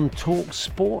here on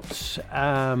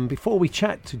TalkSport. Before we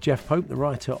chat to Jeff Pope, the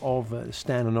writer of the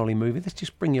Stan and Ollie movie, let's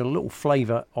just bring you a little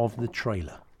flavour of the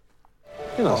trailer.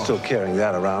 You're not still carrying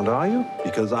that around, are you?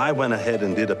 Because I went ahead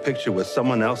and did a picture with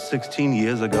someone else 16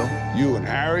 years ago. You and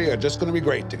Harry are just going to be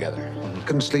great together.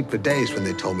 Couldn't sleep for days when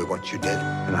they told me what you did.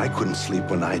 And I couldn't sleep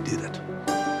when I did it.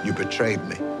 You betrayed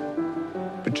me.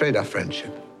 Betrayed our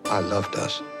friendship. I loved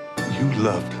us. You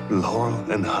loved Laurel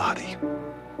and Hardy.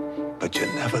 But you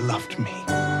never loved me.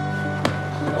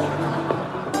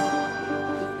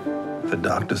 The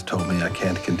doctors told me I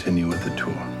can't continue with the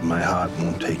tour. My heart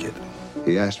won't take it.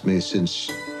 He asked me,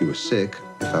 since he was sick,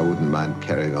 if I wouldn't mind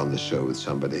carrying on the show with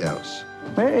somebody else.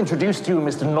 May I introduce to you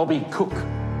Mr. Nobby Cook?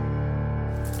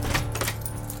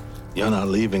 You're not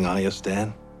leaving, are you,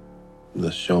 Stan?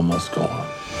 The show must go on.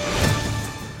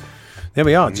 There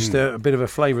we are, just a bit of a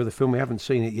flavour of the film. We haven't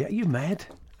seen it yet. Are you mad?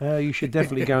 You should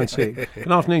definitely go and see it.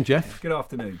 Good afternoon, Jeff. Good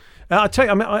afternoon. I tell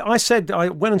you, I said I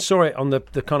went and saw it on the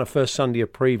kind of first Sunday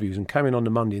of previews and came in on the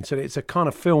Monday and said it's a kind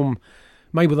of film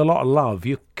made with a lot of love.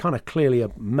 You're kind of clearly a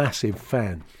massive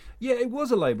fan. Yeah, it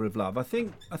was a labour of love. I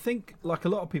think like a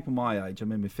lot of people my age,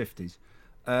 I'm in my 50s,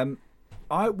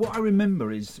 what I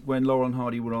remember is when Laurel and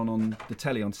Hardy were on the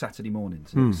telly on Saturday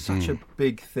mornings. It was such a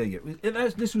big thing.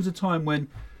 This was a time when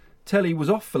telly was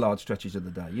off for large stretches of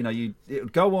the day. You know, it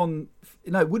would go on.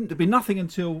 You know, it wouldn't be nothing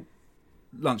until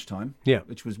lunchtime. Yeah,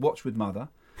 which was Watch with Mother.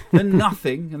 Then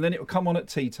nothing, and then it would come on at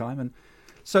tea time. And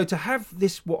so to have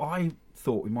this, what I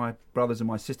thought with my brothers and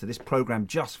my sister, this programme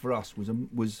just for us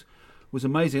was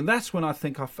amazing. And that's when I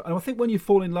think when you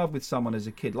fall in love with someone as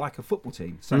a kid, like a football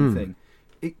team, same thing.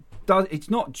 It's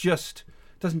not just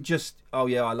doesn't just, oh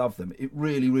yeah, I love them. It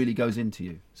really, really goes into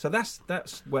you. So that's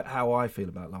how I feel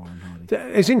about Laurel and Hardy.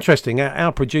 It's interesting.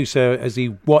 Our producer, as he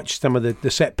watched some of the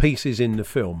set pieces in the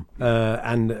film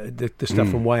and the stuff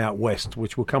from Way Out West,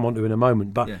 which we'll come on to in a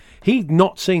moment, but he'd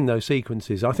not seen those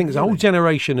sequences. I think there's a whole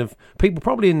generation of people,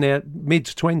 probably in their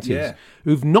mid-20s,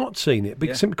 who've not seen it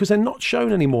because they're not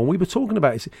shown anymore. We were talking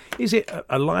about it. Is it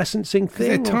a licensing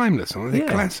thing? They're timeless, aren't they?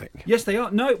 Classic. Yes, they are.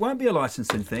 No, it won't be a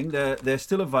licensing thing. They're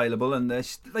still available, and they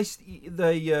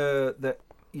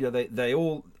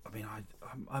all. I mean,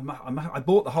 I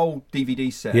bought the whole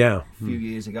DVD set a few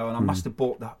years ago, and I must have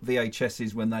bought the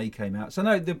VHSs when they came out. So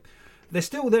no, they're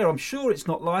still there. I'm sure it's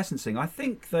not licensing. I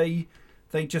think they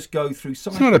they just go through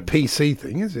cycles. It's not a PC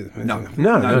thing, is it? No.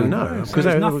 Because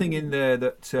there's nothing in there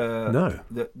that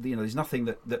that there's nothing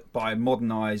that by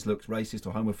modern eyes looks racist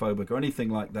or homophobic or anything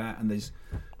like that. And there's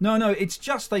no. It's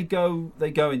just they go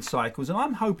in cycles. And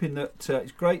I'm hoping that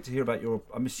it's great to hear about your.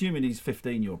 I'm assuming he's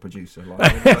 15. Your producer.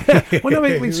 Like, well, no,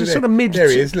 it's a sort of mid. There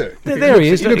he is. Look. There he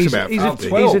is. He looks about 50.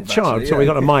 12, he's a child. actually, So we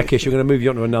got a mic issue. We're going to move you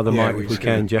onto another mic if we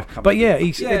can, Jeff. But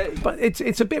but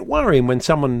it's a bit worrying when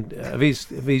someone of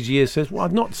his years says, "Well,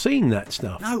 I've not seen that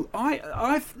stuff." No,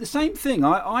 I've the same thing.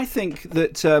 I think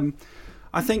that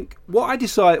I think what I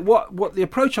decided, what the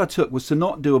approach I took was to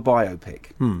not do a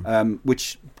biopic,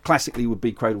 which classically would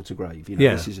be Cradle to Grave. You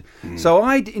know, So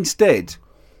I instead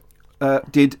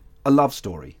did a love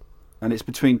story, and it's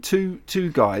between two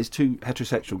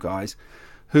heterosexual guys,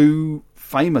 who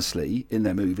famously in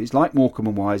their movies, like Morecambe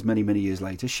and Wise, many years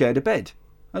later, shared a bed.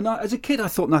 And as a kid, I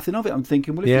thought nothing of it. I'm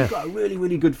thinking, well, if you've got a really,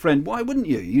 really good friend, why wouldn't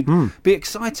you? You'd be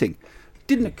exciting.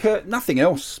 Didn't occur. Nothing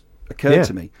else occurred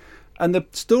to me. And the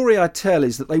story I tell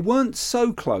is that they weren't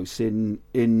so close in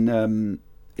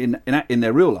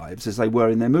their real lives as they were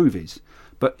in their movies.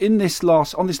 But on this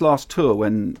last tour,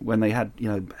 when they had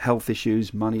health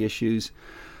issues, money issues,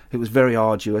 it was very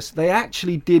arduous. They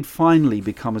actually did finally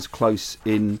become as close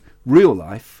in real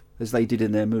life as they did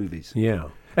in their movies. Yeah.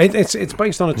 It's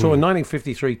based on a tour,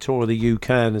 1953 tour of the UK,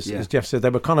 and as Jeff said, they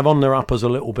were kind of on their uppers a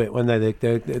little bit when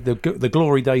the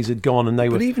glory days had gone, and they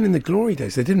were. But even in the glory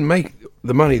days, they didn't make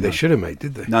the money they should have made,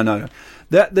 did they? No.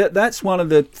 That's one of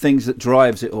the things that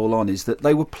drives it all on, is that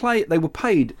they were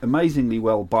paid amazingly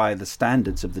well by the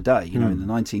standards of the day. You know, in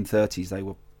the 1930s, they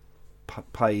were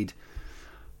paid.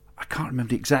 I can't remember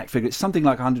the exact figure. It's something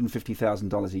like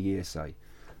 $150,000 a year, say,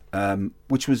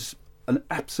 which was an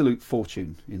absolute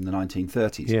fortune in the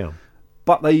 1930s. Yeah.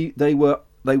 But they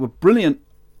were brilliant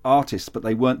artists, but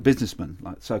they weren't businessmen.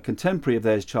 So a contemporary of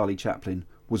theirs, Charlie Chaplin,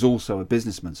 was also a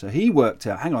businessman. So he worked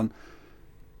out, hang on,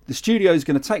 the studio's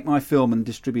going to take my film and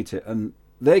distribute it, and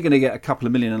they're going to get a couple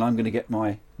of million, and I'm going to get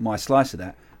my slice of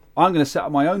that. I'm going to set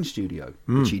up my own studio,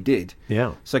 which he did.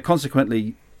 Yeah. So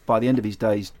consequently, by the end of his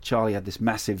days, Charlie had this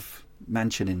massive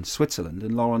mansion in Switzerland,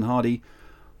 and Laurel and Hardy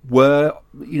were,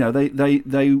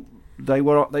 they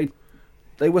were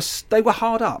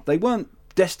hard up. They weren't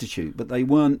destitute, but they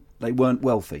weren't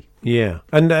wealthy. Yeah,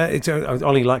 and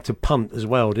Ollie liked to punt as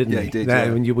well, didn't he? Yeah, he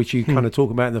did. Which you kind of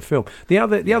talk about in the film. The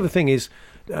other thing is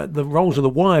the roles of the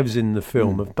wives in the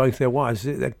film, of both their wives.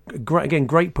 They're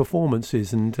great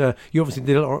performances, and you obviously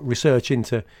did a lot of research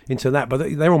into that.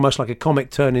 But they're almost like a comic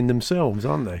turn in themselves,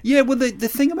 aren't they? Yeah. Well, the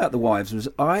thing about the wives was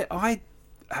I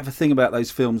have a thing about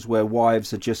those films where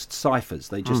wives are just ciphers.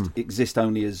 They just exist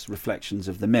only as reflections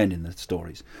of the men in the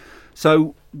stories.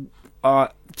 So,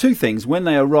 two things. When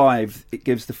they arrive, it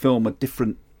gives the film a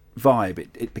different vibe.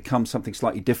 It becomes something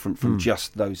slightly different from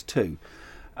just those two.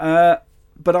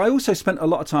 But I also spent a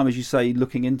lot of time, as you say,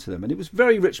 looking into them. And it was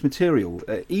very rich material.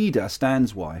 Ida,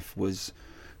 Stan's wife, was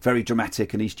very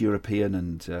dramatic and East European,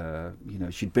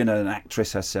 and she'd been an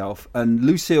actress herself. And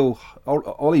Lucille,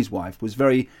 Ollie's wife, was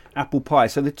very apple pie.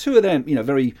 So the two of them,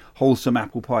 very wholesome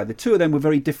apple pie. The two of them were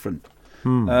very different.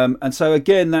 And so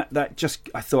again, that just,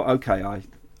 I thought, okay,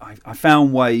 I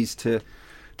found ways to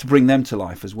bring them to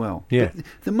life as well. Yeah. But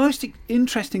the most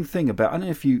interesting thing about, I don't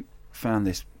know if you found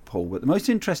this, Paul, but the most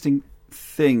interesting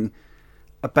thing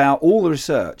about all the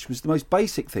research was the most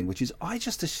basic thing, which is I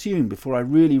just assumed before I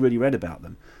really, really read about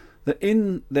them that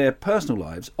in their personal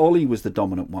lives, Ollie was the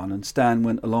dominant one and Stan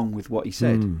went along with what he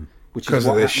said. Which because is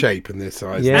what of their happened. shape and their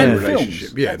size And and the relationship.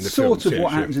 films. Yeah, That's in the sort films, of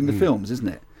what happens in the films, isn't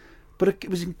it? But it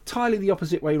was entirely the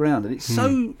opposite way around, and it's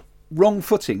so wrong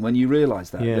footing when you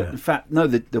realise that. Yeah. That in fact, no,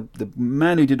 the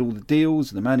man who did all the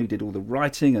deals, the man who did all the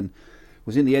writing and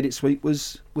was in the edit suite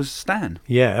was Stan.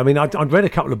 Yeah, I mean, I'd read a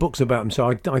couple of books about him, so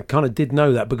I kind of did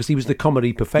know that because he was the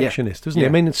comedy perfectionist, wasn't he? I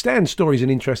mean, Stan's story's an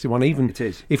interesting one, even it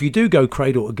is. If you do go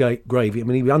cradle to grave. I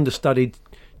mean, he understudied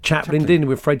Chaplin, didn't he,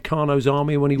 with Fred Carno's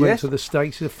army when he went to the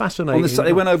States. It's fascinating.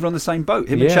 They went over on the same boat.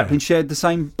 Him and Chaplin shared the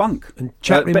same bunk. And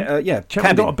Chaplin, Chaplin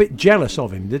cabin. got a bit jealous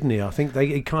of him, didn't he? I think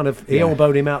he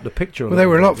elbowed him out the picture. Well, they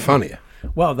were a lot funnier.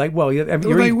 Well, they were.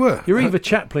 You're either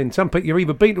Chaplin. You're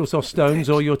either Beatles or Stones,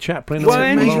 or you're Chaplin or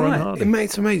Laurel and Hardy.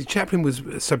 It's amazing. Chaplin was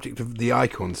a subject of the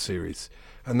Icon series,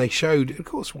 and they showed, of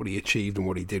course, what he achieved and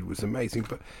what he did was amazing,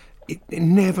 but it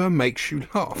never makes you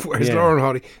laugh. Whereas Laurel and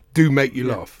Hardy do make you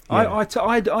laugh.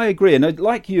 I agree, and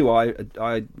like you, I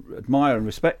admire and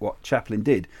respect what Chaplin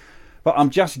did, but I'm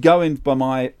just going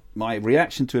by my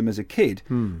reaction to him as a kid.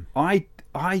 I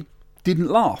didn't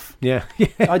laugh. Yeah.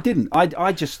 I didn't.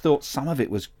 I just thought some of it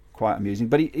was quite amusing,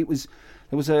 but it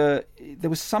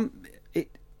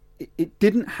it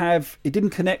didn't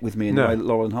connect with me in the way that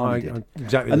Laurel and Hardy did.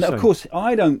 Exactly. And the of same. course,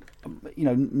 I don't.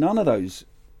 None of those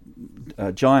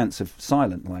giants of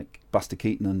silent like Buster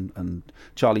Keaton and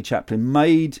Charlie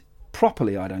Chaplin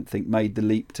properly, I don't think, made the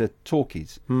leap to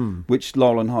talkies, which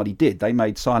Laurel and Hardy did. They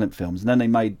made silent films, and then they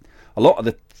made a lot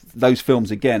of those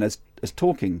films again as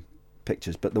talking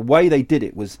pictures. But the way they did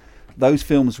it was those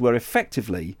films were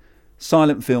effectively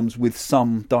silent films with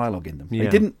some dialogue in them. Yeah. They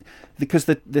didn't, because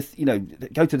go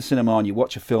to the cinema and you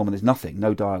watch a film and there's nothing,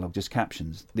 no dialogue, just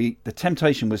captions. The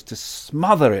temptation was to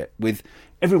smother it with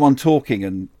everyone talking,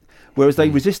 and whereas they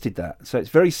resisted that. So it's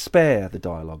very spare, the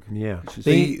dialogue. Yeah.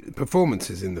 The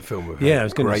performances in the film have I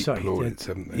was going to great say, plaudits,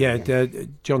 haven't they? Yeah,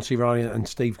 John C. Reilly and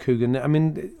Steve Coogan. I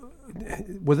mean,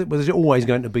 was it always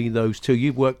going to be those two?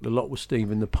 You've worked a lot with Steve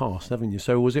in the past, haven't you?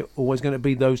 So was it always going to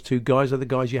be those two guys? Are the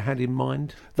guys you had in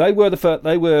mind? They were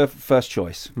they were first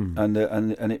choice, and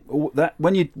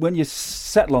when you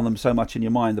settle on them so much in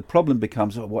your mind, the problem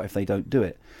becomes, what if they don't do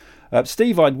it?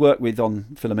 Steve, I'd worked with on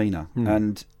Philomena,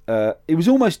 and it was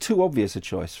almost too obvious a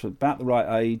choice. For about the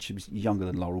right age, he was younger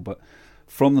than Laurel, but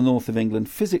from the north of England,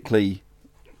 physically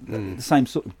the same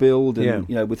sort of build, and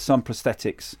with some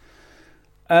prosthetics.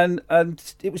 And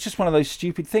it was just one of those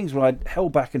stupid things where I'd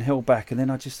held back, and then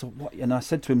I just thought, what? And I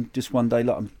said to him just one day,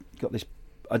 look, I've got this.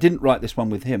 I didn't write this one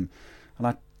with him, and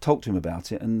I talked to him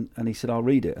about it, and he said, I'll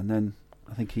read it. And then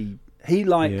I think he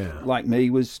like me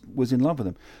was in love with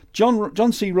him.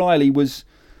 John C. Reilly was.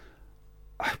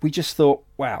 We just thought,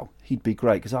 wow, he'd be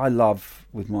great, because I love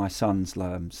with my sons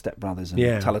Step Brothers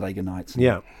and Talladega Nights.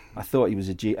 And I thought he was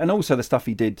a G, and also the stuff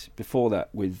he did before that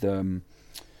with. The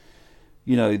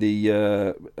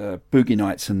Boogie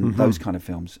Nights and those kind of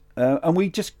films. And we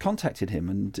just contacted him,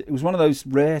 and it was one of those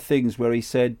rare things where he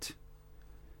said,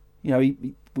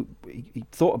 he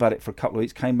thought about it for a couple of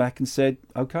weeks, came back and said,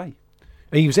 okay.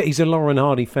 He's a Laurel and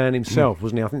Hardy fan himself,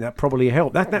 wasn't he? I think that probably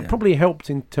helped. That probably helped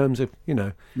in terms of,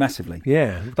 massively.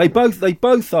 Yeah. They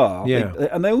both are. Yeah.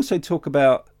 And they also talk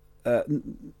about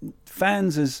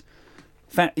fans as,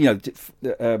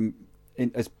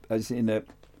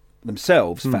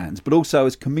 themselves fans, but also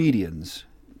as comedians,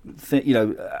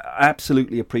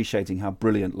 absolutely appreciating how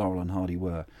brilliant Laurel and Hardy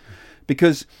were,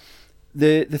 because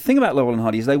the thing about Laurel and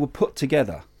Hardy is they were put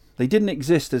together. They didn't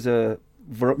exist as a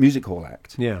music hall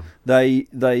act. Yeah, they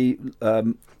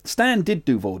Stan did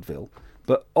do vaudeville,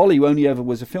 but Ollie only ever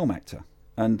was a film actor,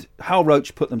 and Hal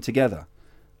Roach put them together,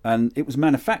 and it was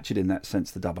manufactured in that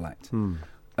sense, the double act.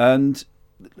 And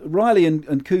Reilly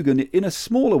and Coogan, in a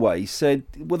smaller way, said,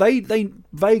 well, they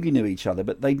vaguely knew each other,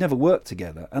 but they'd never worked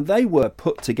together, and they were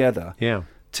put together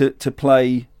to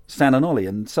play Stan and Ollie,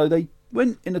 and so they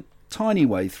went in a tiny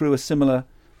way through a similar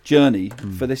journey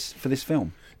for this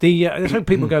film. I hope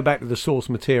people go back to the source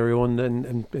material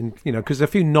and because there are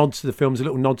a few nods to the films, a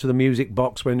little nod to the music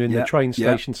box when they're in the train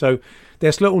station. So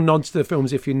there's little nods to the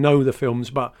films if you know the films,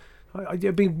 but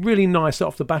it'd be really nice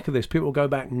off the back of this. People will go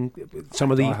back, and some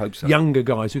of the younger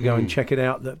guys who go and check it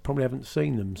out that probably haven't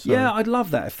seen them. So. Yeah, I'd love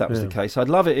that if that was the case. I'd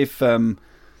love it if a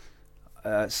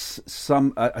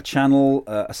channel,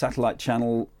 a satellite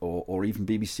channel, or even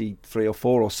BBC 3 or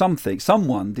 4 or something,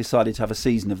 someone decided to have a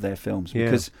season of their films,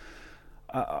 because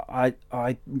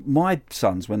my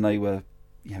sons, when they were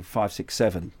 5, 6,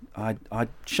 7, I'd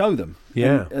show them,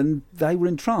 and they were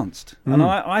entranced. And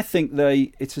I think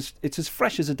it's as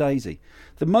fresh as a daisy.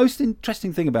 The most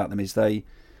interesting thing about them is they're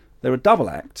a double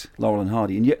act, Laurel and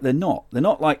Hardy, and yet they're not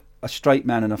like a straight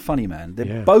man and a funny man.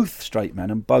 They're both straight men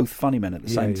and both funny men at the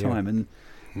same time, and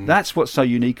that's what's so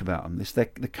unique about them.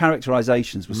 The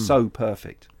characterizations were so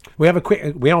perfect. We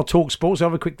are Talk Sports.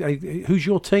 Have a quick. Who's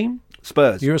your team?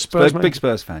 Spurs. You're a Spurs man? Big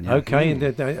Spurs fan, yeah. Okay, and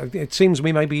it seems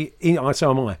we may be,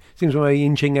 so am I. It seems we may be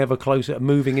inching ever closer,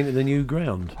 moving into the new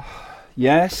ground.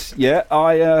 Yes, yeah.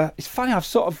 It's funny,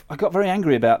 I got very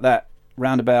angry about that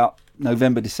round about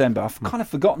November, December. I've kind of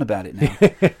forgotten about it now.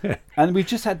 And we've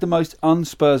just had the most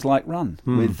un-Spurs-like run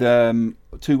with 2-1,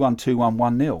 2-1,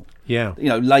 1-0. Yeah.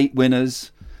 Late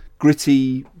winners,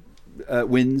 gritty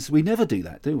wins. We never do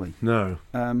that, do we? No.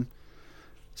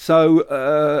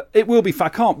 So it will be. I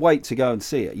can't wait to go and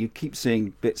see it. You keep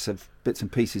seeing bits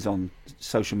and pieces on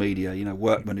social media.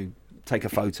 Workmen who take a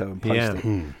photo and post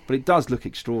it. But it does look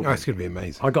extraordinary. Oh, it's going to be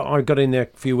amazing. I got in there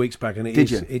a few weeks back, and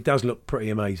it does look pretty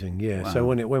amazing. Yeah. Wow. So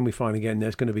when we finally get in there,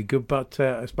 it's going to be good. But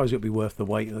I suppose it'll be worth the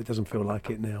wait. It doesn't feel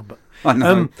like it now. But I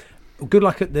know. good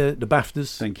luck at the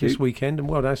BAFTAs Thank you. this weekend, and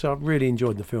well done. So I've really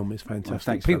enjoyed the film. It's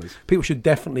fantastic. thanks, people should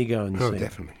definitely go and see it.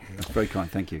 Definitely. That's very kind.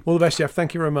 Thank you. All the best, Jeff.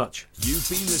 Thank you very much. You've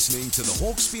been listening to the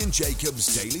Hawksby and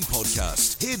Jacobs Daily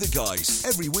Podcast. Hear the guys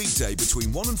every weekday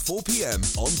between 1 and 4 p.m.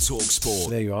 on TalkSport.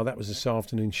 There you are. That was this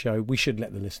afternoon's show. We should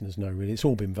let the listeners know, really. It's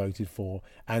all been voted for,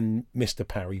 and Mr.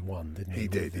 Parry won, didn't he? He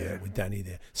did, yeah. With Danny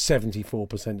there.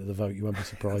 74% of the vote. You won't be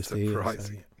surprised to hear.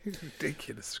 So, yeah.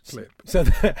 Ridiculous clip. So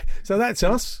that's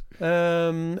us.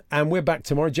 And we're back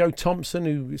tomorrow. Joe Thompson,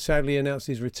 who sadly announced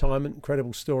his retirement.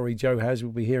 Incredible story Joe has.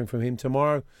 We'll be hearing from him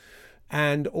tomorrow.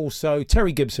 And also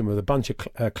Terry Gibson with a bunch of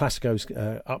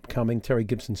Clásicos upcoming. Terry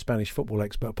Gibson, Spanish football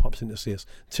expert, pops in to see us.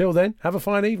 Till then, have a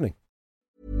fine evening.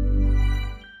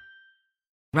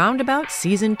 Roundabout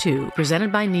Season 2, presented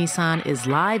by Nissan, is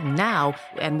live now,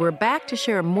 and we're back to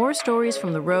share more stories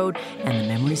from the road and the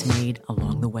memories made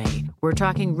along the way. We're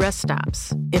talking rest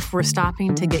stops, if we're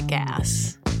stopping to get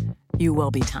gas. You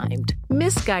will be timed.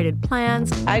 Misguided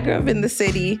plans. I grew up in the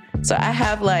city, so I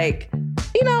have a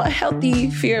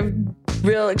healthy fear of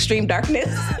real extreme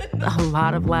darkness. A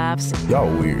lot of laughs.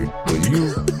 Y'all weird, but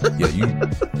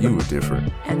you were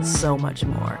different. And so much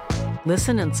more.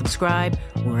 Listen and subscribe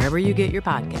wherever you get your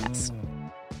podcasts.